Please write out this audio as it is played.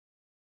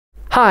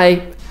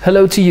Hi,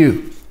 hello to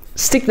you.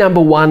 Stick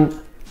number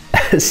one,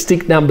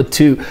 stick number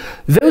two.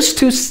 Those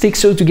two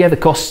sticks altogether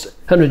cost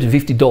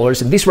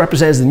 $150, and this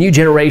represents the new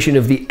generation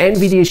of the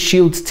Nvidia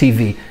Shield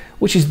TV,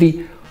 which is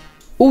the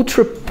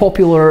ultra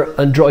popular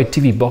Android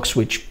TV box,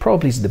 which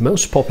probably is the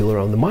most popular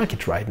on the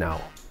market right now.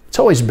 It's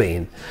always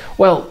been.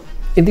 Well,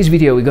 in this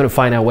video we're going to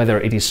find out whether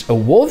it is a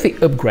worthy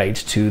upgrade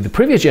to the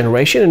previous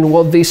generation and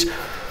what this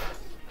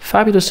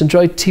fabulous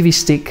Android TV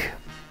stick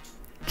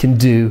can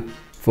do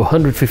for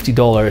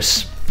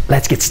 $150.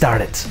 Let's get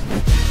started.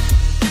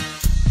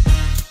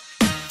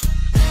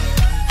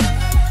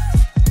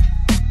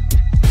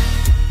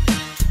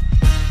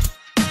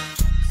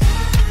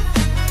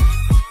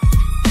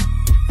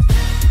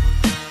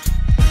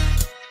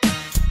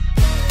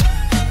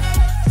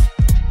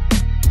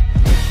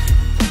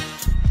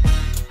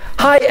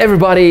 Hi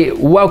everybody,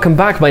 welcome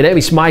back. My name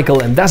is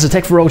Michael and that's the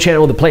Tech for All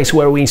channel, the place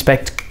where we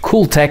inspect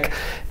cool tech.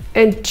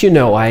 And you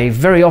know, I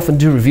very often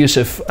do reviews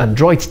of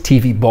Android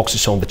TV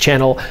boxes on the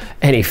channel,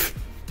 and if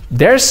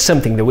there's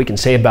something that we can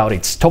say about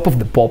its top of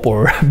the pop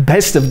or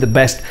best of the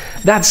best,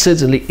 that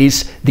certainly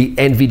is the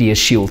Nvidia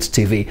Shield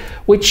TV,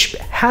 which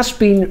has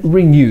been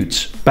renewed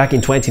back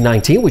in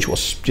 2019, which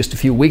was just a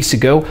few weeks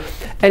ago,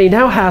 and it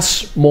now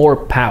has more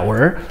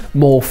power,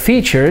 more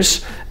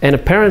features, and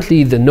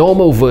apparently the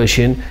normal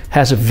version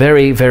has a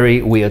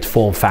very weird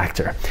form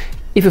factor.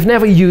 If you've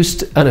never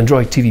used an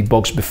Android TV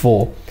box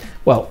before,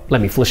 well, let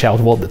me flesh out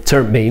what the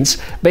term means.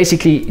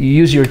 Basically, you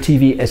use your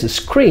TV as a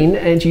screen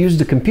and you use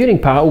the computing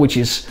power, which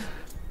is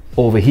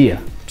over here.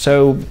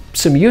 So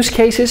some use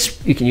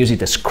cases, you can use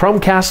it as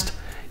Chromecast,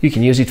 you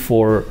can use it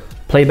for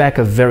playback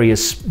of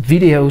various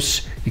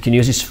videos, you can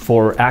use it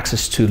for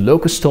access to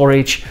local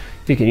storage,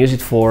 you can use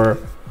it for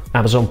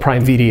Amazon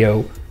Prime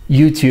Video,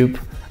 YouTube,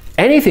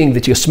 anything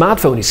that your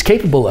smartphone is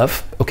capable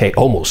of, okay,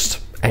 almost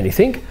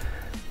anything,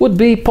 would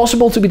be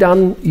possible to be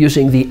done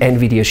using the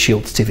Nvidia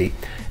Shield TV.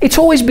 It's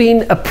always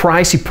been a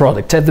pricey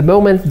product. At the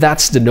moment,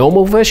 that's the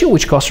normal version,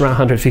 which costs around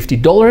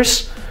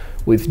 $150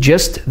 with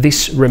just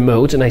this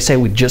remote. And I say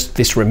with just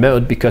this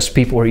remote because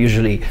people are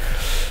usually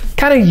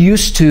kind of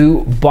used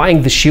to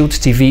buying the Shield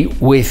TV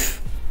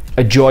with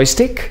a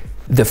joystick.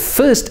 The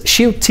first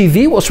Shield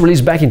TV was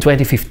released back in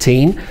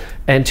 2015,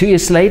 and 2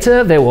 years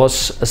later there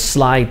was a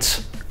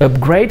slight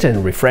upgrade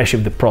and refresh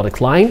of the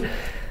product line.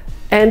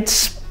 And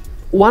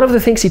one of the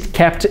things it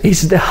kept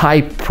is the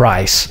high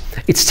price.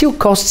 It still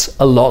costs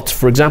a lot.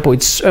 For example,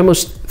 it's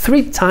almost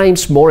 3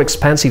 times more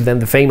expensive than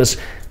the famous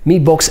Mi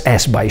Box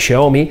S by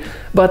Xiaomi,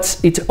 but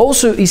it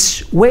also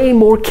is way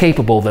more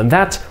capable than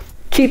that.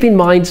 Keep in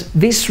mind,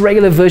 this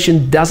regular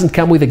version doesn't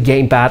come with a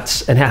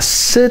gamepad and has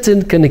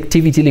certain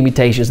connectivity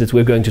limitations that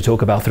we're going to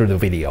talk about through the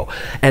video.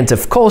 And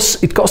of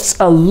course, it costs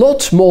a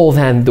lot more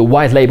than the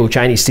white label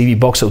Chinese TV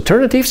box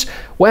alternatives,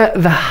 where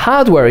the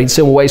hardware in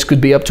some ways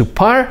could be up to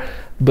par,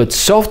 but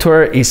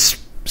software is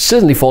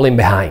certainly falling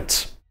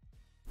behind.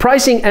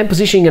 Pricing and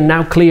positioning are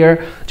now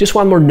clear. Just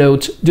one more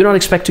note, do not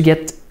expect to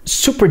get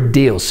super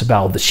deals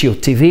about the Shield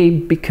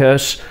TV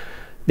because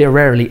there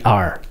rarely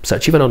are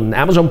such. Even on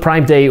Amazon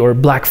Prime Day or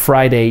Black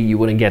Friday, you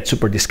wouldn't get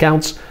super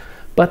discounts,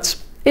 but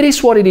it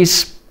is what it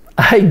is.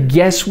 I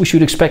guess we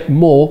should expect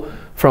more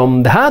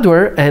from the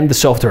hardware and the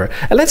software.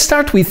 And let's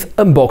start with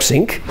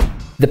unboxing.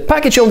 The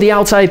package on the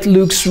outside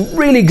looks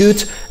really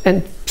good,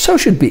 and so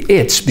should be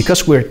it,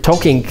 because we're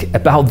talking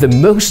about the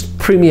most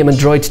premium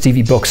Android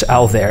TV box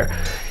out there.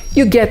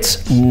 You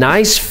get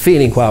nice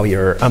feeling while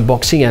you're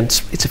unboxing, and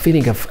it's a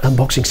feeling of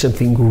unboxing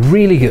something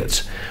really good.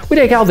 We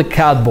take out the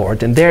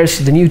cardboard, and there's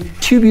the new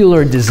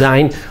tubular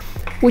design,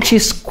 which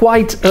is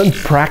quite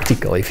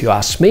unpractical if you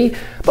ask me,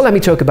 but let me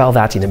talk about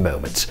that in a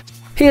moment.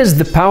 Here's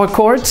the power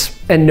cord,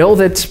 and know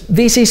that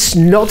this is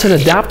not an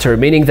adapter,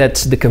 meaning that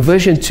the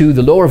conversion to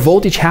the lower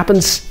voltage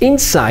happens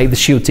inside the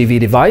Shield TV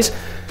device,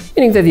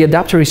 meaning that the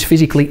adapter is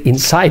physically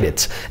inside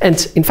it.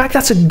 And in fact,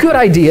 that's a good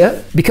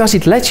idea because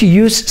it lets you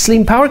use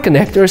slim power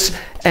connectors,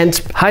 and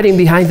hiding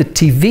behind the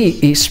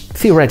TV is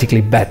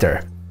theoretically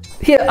better.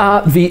 Here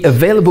are the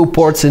available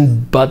ports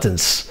and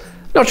buttons.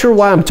 Not sure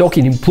why I'm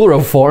talking in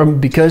plural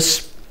form,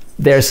 because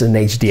there's an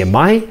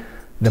HDMI,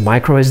 the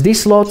micro SD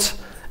slot,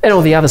 and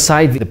on the other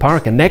side the power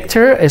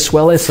connector, as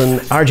well as an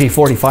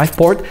RJ45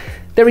 port.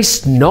 There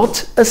is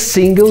not a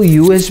single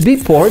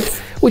USB port,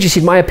 which is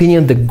in my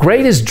opinion the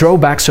greatest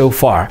drawback so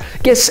far.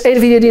 Guess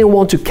Nvidia didn't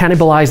want to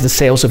cannibalize the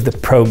sales of the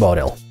Pro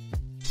model.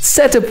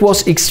 Setup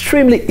was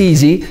extremely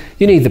easy.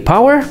 You need the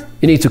power,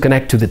 you need to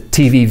connect to the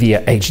TV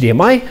via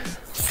HDMI,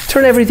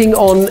 turn everything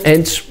on,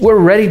 and we're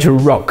ready to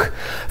rock.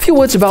 A few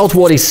words about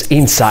what is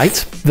inside.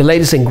 The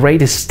latest and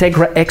greatest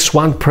Tegra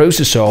X1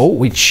 processor,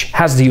 which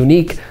has the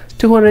unique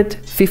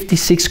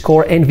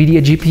 256-core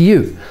Nvidia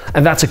GPU,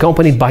 and that's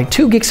accompanied by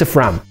 2 gigs of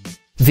RAM.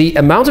 The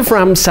amount of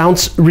RAM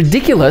sounds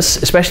ridiculous,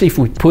 especially if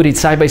we put it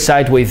side by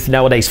side with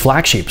nowadays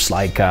flagships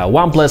like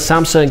OnePlus,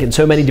 Samsung, and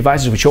so many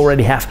devices which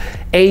already have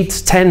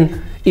 8,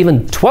 10,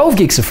 even 12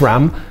 gigs of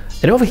RAM,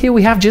 and over here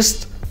we have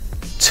just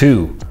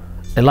 2.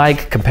 And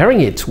like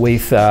comparing it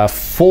with a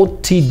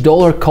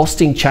 $40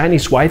 costing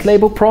Chinese white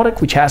label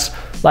product, which has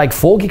like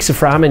 4 gigs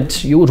of RAM,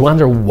 and you would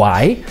wonder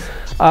why.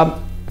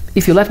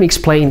 If you let me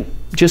explain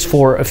just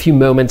for a few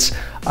moments,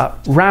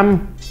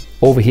 RAM,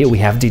 over here we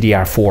have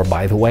DDR4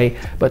 by the way,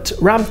 but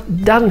RAM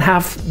doesn't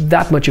have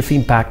that much of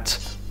impact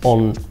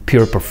on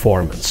pure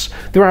performance.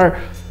 There are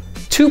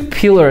two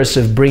pillars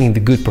of bringing the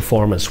good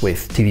performance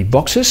with TV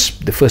boxes.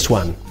 The first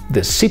one, the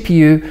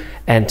CPU,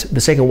 and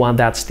the second one,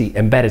 that's the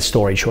embedded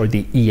storage or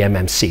the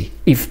eMMC.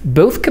 If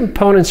both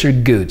components are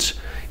good,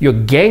 your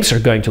games are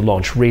going to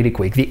launch really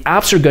quick, the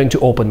apps are going to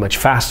open much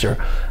faster,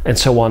 and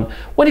so on.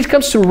 When it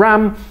comes to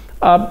RAM,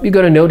 you're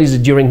going to notice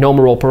that during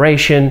normal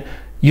operation,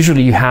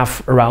 usually you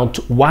have around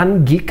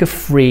 1 gig of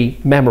free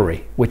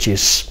memory, which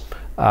is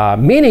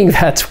meaning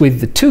that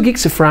with the 2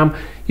 gigs of RAM,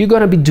 you're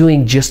going to be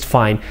doing just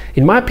fine.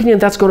 In my opinion,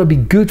 that's going to be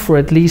good for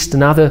at least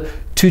another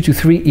 2 to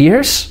 3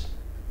 years,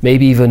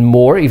 maybe even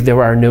more if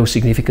there are no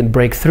significant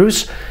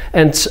breakthroughs.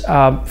 And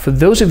for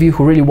those of you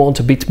who really want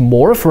a bit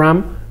more of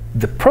RAM,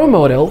 the Pro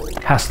model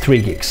has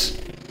 3 gigs.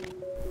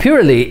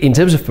 Purely in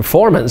terms of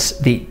performance,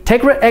 the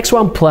Tegra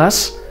X1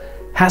 Plus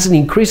has an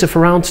increase of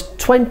around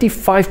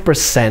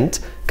 25%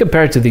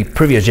 compared to the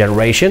previous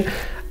generation,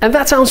 and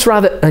that sounds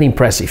rather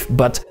unimpressive,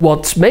 but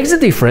what makes the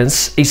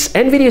difference is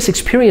Nvidia's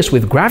experience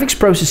with graphics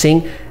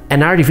processing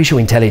and artificial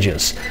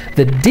intelligence.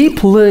 The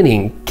deep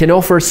learning can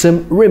offer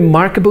some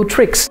remarkable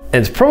tricks,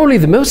 and probably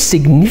the most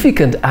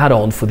significant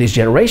add-on for this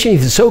generation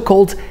is the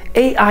so-called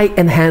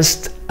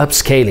AI-enhanced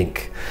upscaling.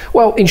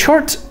 Well, in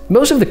short,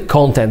 most of the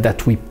content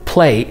that we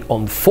play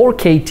on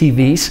 4K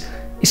TVs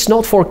is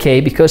not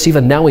 4K because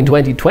even now in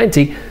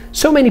 2020,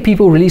 so many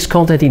people release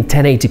content in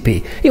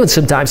 1080p, even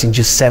sometimes in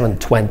just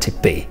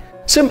 720p.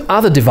 Some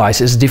other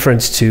devices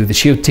different to the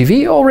Shield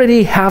TV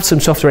already have some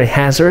software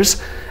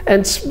enhancers,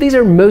 and these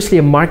are mostly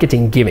a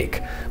marketing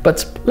gimmick.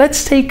 But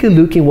let's take a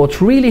look at what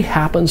really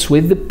happens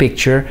with the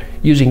picture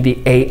using the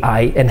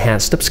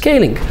AI-enhanced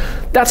upscaling.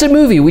 That's a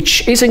movie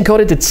which is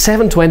encoded at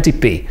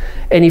 720p,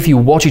 and if you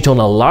watch it on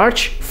a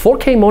large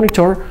 4K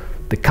monitor,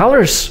 the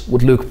colors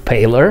would look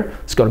paler,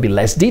 there's going to be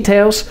less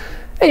details,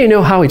 and you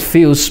know how it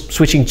feels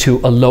switching to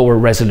a lower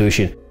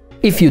resolution.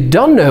 If you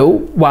don't know,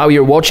 while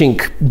you're watching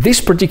this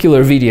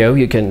particular video,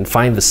 you can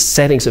find the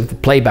settings of the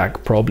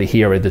playback probably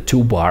here at the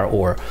toolbar,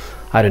 or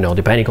I don't know,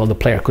 depending on the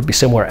player, could be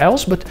somewhere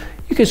else, but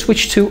you can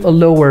switch to a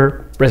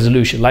lower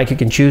resolution, like you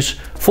can choose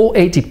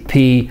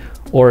 480p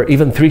or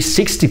even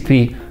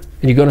 360p,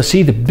 and you're going to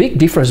see the big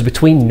difference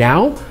between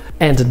now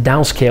and a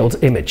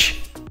downscaled image.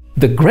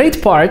 The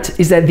great part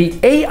is that the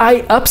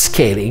AI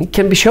upscaling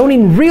can be shown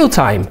in real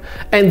time,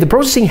 and the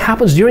processing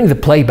happens during the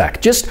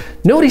playback. Just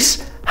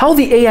notice how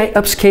the AI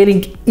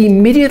upscaling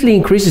immediately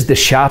increases the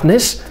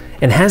sharpness,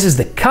 enhances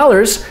the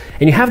colors,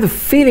 and you have the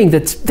feeling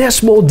that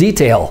there's more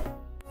detail.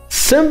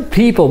 Some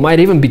people might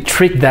even be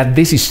tricked that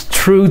this is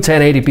true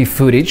 1080p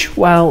footage.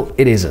 Well,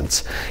 it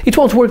isn't. It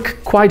won't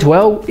work quite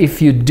well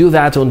if you do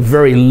that on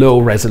very low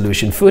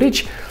resolution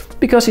footage,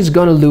 because it's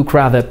gonna look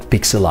rather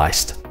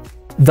pixelized.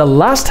 The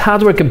last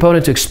hardware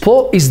component to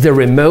explore is the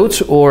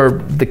remote,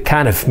 or the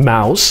kind of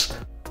mouse.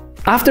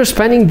 After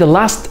spending the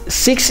last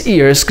 6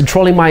 years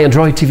controlling my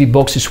Android TV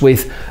boxes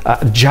with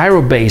a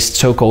gyro-based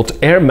so-called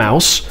air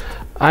mouse,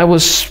 I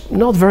was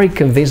not very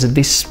convinced that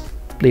this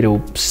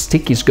little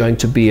stick is going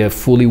to be a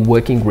fully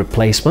working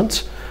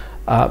replacement.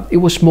 It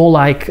was more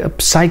like a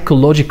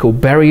psychological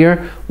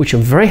barrier, which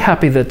I'm very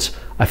happy that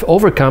I've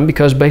overcome,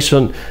 because based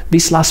on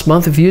this last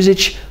month of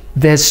usage,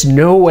 there's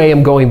no way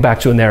I'm going back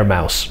to an air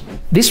mouse.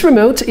 This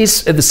remote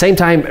is at the same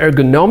time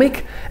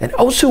ergonomic and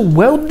also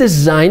well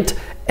designed.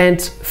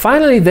 And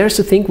finally, there's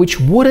a thing which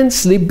wouldn't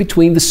slip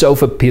between the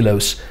sofa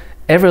pillows.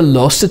 Ever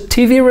lost a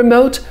TV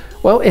remote?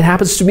 Well, it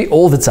happens to me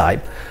all the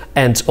time.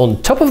 And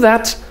on top of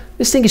that,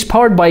 this thing is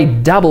powered by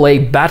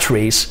AA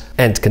batteries,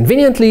 and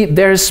conveniently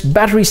there's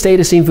battery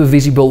status info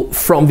visible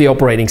from the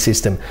operating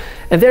system.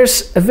 And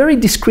there's a very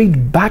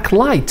discreet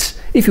backlight.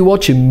 If you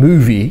watch a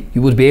movie,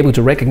 you would be able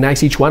to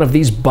recognize each one of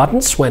these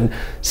buttons when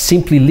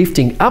simply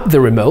lifting up the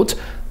remote.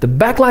 The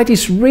backlight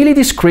is really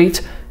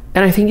discreet,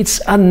 and I think it's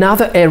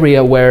another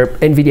area where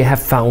Nvidia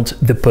have found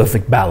the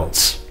perfect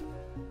balance.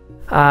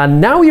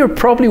 Now you're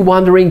probably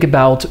wondering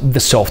about the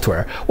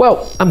software.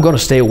 Well, I'm gonna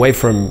stay away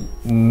from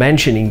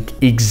mentioning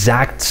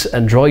exact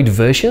Android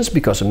versions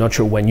because I'm not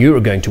sure when you're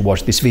going to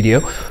watch this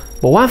video.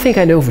 But one thing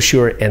I know for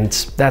sure, and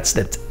that's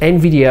that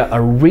Nvidia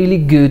are really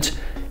good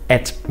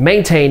at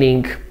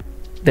maintaining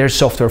their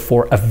software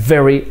for a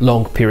very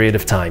long period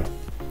of time.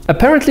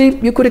 Apparently,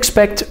 you could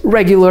expect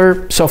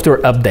regular software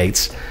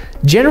updates.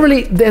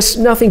 Generally, there's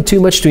nothing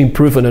too much to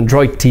improve on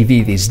Android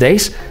TV these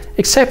days,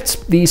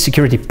 except the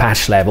security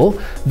patch level.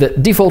 The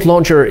default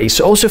launcher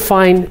is also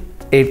fine.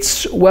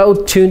 It's well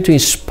tuned to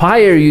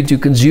inspire you to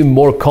consume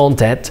more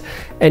content.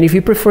 And if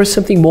you prefer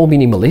something more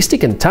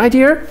minimalistic and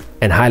tidier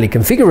and highly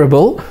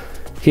configurable,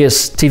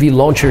 here's TV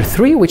Launcher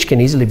 3, which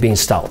can easily be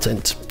installed.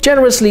 And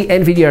generously,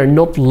 Nvidia are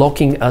not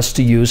locking us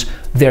to use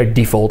their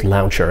default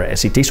launcher,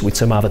 as it is with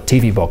some other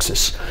TV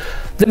boxes.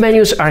 The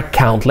menus are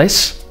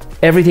countless.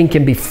 Everything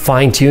can be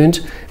fine-tuned,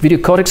 video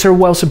codecs are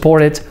well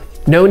supported,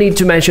 No need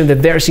to mention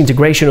that there's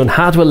integration on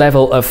hardware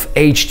level of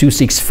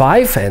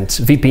H.265 and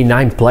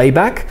VP9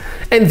 playback,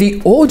 and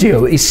the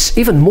audio is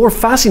even more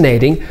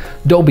fascinating.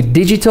 Dolby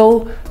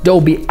Digital,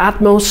 Dolby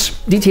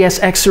Atmos,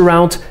 DTS-X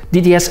Surround,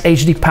 DTS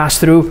HD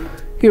Pass-Through.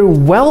 You're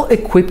well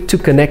equipped to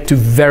connect to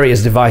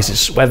various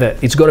devices, whether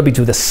it's gonna be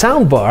to the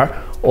soundbar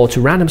or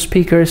to random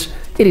speakers,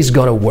 it is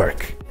gonna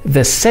work.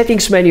 The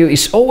settings menu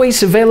is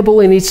always available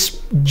and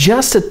it's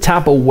just a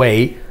tap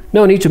away.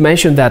 No need to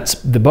mention that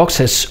the box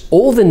has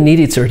all the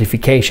needed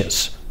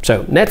certifications.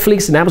 So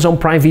Netflix and Amazon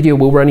Prime Video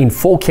will run in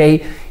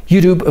 4K,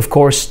 YouTube of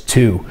course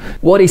too.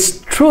 What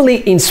is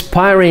truly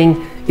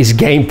inspiring is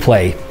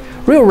gameplay.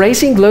 Real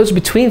Racing loads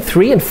between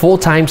 3 and 4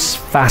 times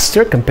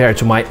faster compared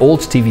to my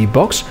old TV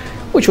box,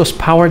 which was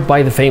powered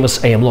by the famous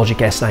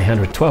Amlogic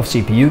S912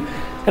 CPU,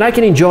 and I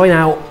can enjoy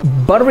now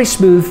buttery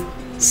smooth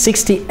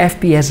 60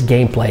 FPS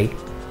gameplay.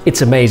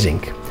 It's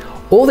amazing.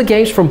 All the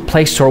games from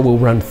Play Store will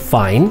run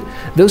fine.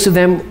 Those of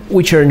them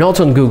which are not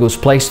on Google's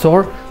Play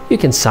Store, you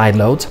can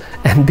sideload.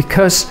 And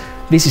because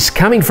this is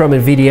coming from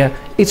Nvidia,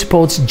 it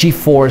supports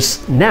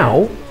GeForce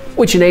Now,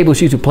 which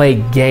enables you to play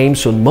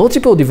games on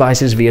multiple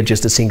devices via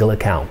just a single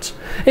account.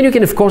 And you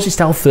can of course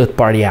install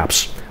third-party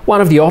apps. One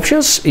of the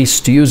options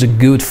is to use a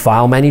good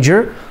file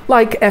manager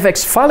like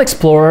FX File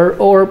Explorer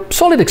or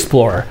Solid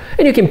Explorer,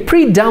 and you can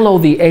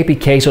pre-download the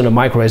APKs on a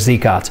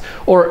microSD card.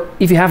 Or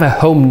if you have a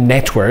home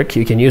network,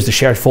 you can use the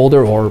shared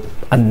folder or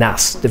a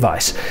NAS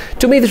device.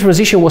 To me, the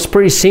transition was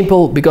pretty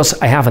simple because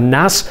I have a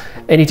NAS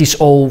and it is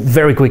all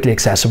very quickly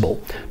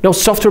accessible. No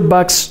software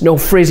bugs, no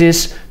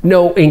freezes,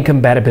 no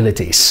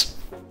incompatibilities.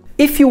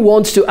 If you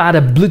want to add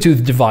a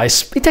Bluetooth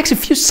device, it takes a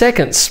few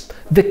seconds.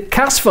 The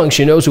cast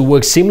function also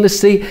works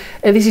seamlessly,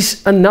 and this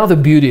is another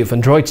beauty of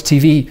Android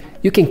TV.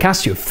 You can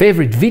cast your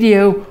favorite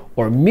video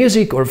or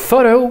music or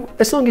photo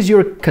as long as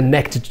you're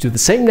connected to the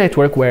same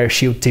network where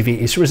Shield TV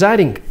is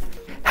residing.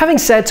 Having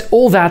said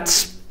all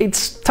that,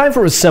 it's time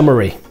for a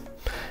summary.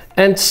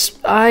 And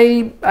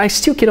I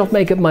still cannot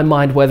make up my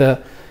mind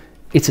whether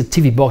it's a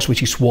TV box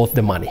which is worth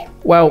the money.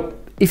 Well,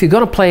 if you're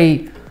gonna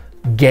play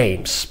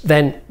games,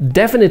 then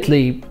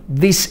definitely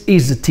this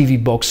is the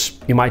TV box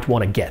you might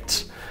want to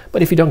get.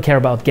 But if you don't care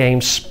about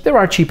games, there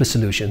are cheaper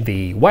solutions.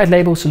 The white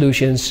label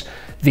solutions,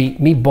 the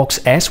Mi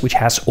Box S, which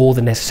has all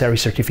the necessary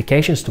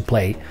certifications to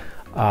play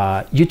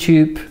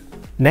YouTube,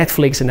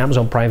 Netflix and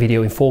Amazon Prime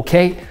Video in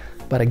 4K.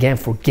 But again,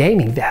 for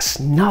gaming, there's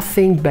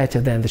nothing better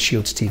than the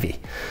Shield TV.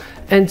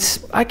 And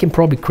I can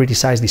probably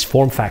criticize this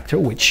form factor,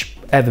 which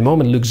at the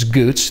moment looks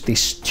good.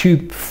 This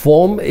tube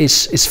form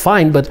is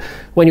fine, but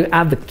when you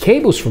add the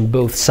cables from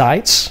both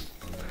sides,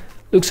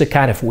 looks a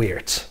kind of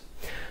weird.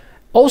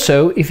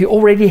 Also, if you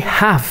already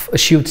have a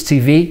Shield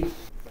TV,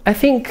 I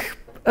think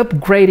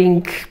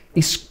upgrading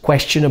is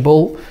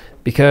questionable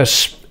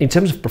because in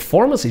terms of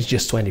performance, it's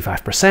just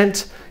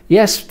 25%.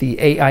 Yes, the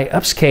AI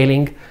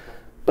upscaling,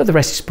 but the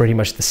rest is pretty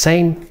much the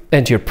same.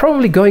 And you're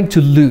probably going to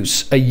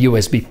lose a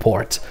USB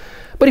port.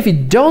 But if you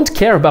don't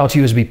care about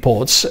USB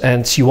ports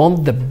and you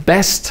want the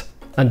best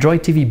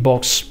Android TV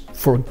box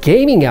for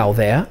gaming out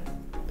there,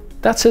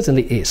 that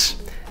certainly is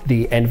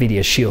the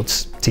Nvidia Shield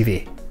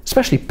TV,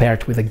 especially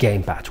paired with a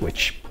gamepad,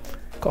 which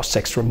costs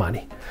extra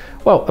money.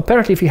 Well,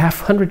 apparently if you have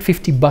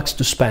 150 bucks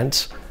to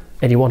spend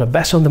and you want the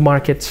best on the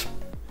market,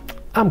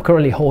 I'm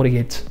currently holding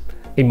it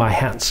in my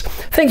hands.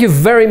 Thank you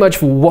very much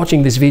for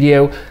watching this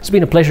video. It's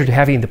been a pleasure to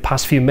have you in the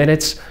past few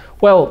minutes.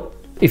 Well,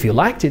 if you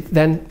liked it,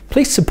 then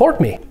please support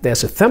me.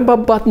 There's a thumb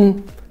up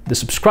button, the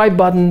subscribe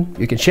button,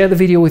 you can share the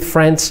video with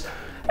friends,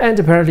 and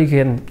apparently you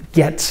can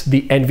get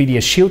the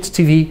Nvidia Shield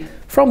TV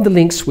from the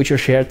links which are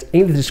shared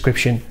in the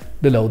description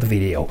below the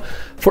video.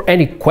 For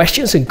any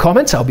questions and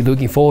comments, I'll be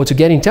looking forward to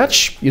getting in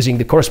touch using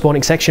the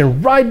corresponding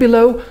section right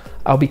below.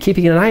 I'll be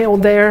keeping an eye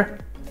on there.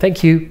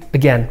 Thank you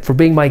again for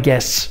being my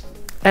guests,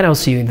 and I'll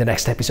see you in the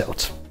next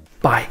episode.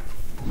 Bye.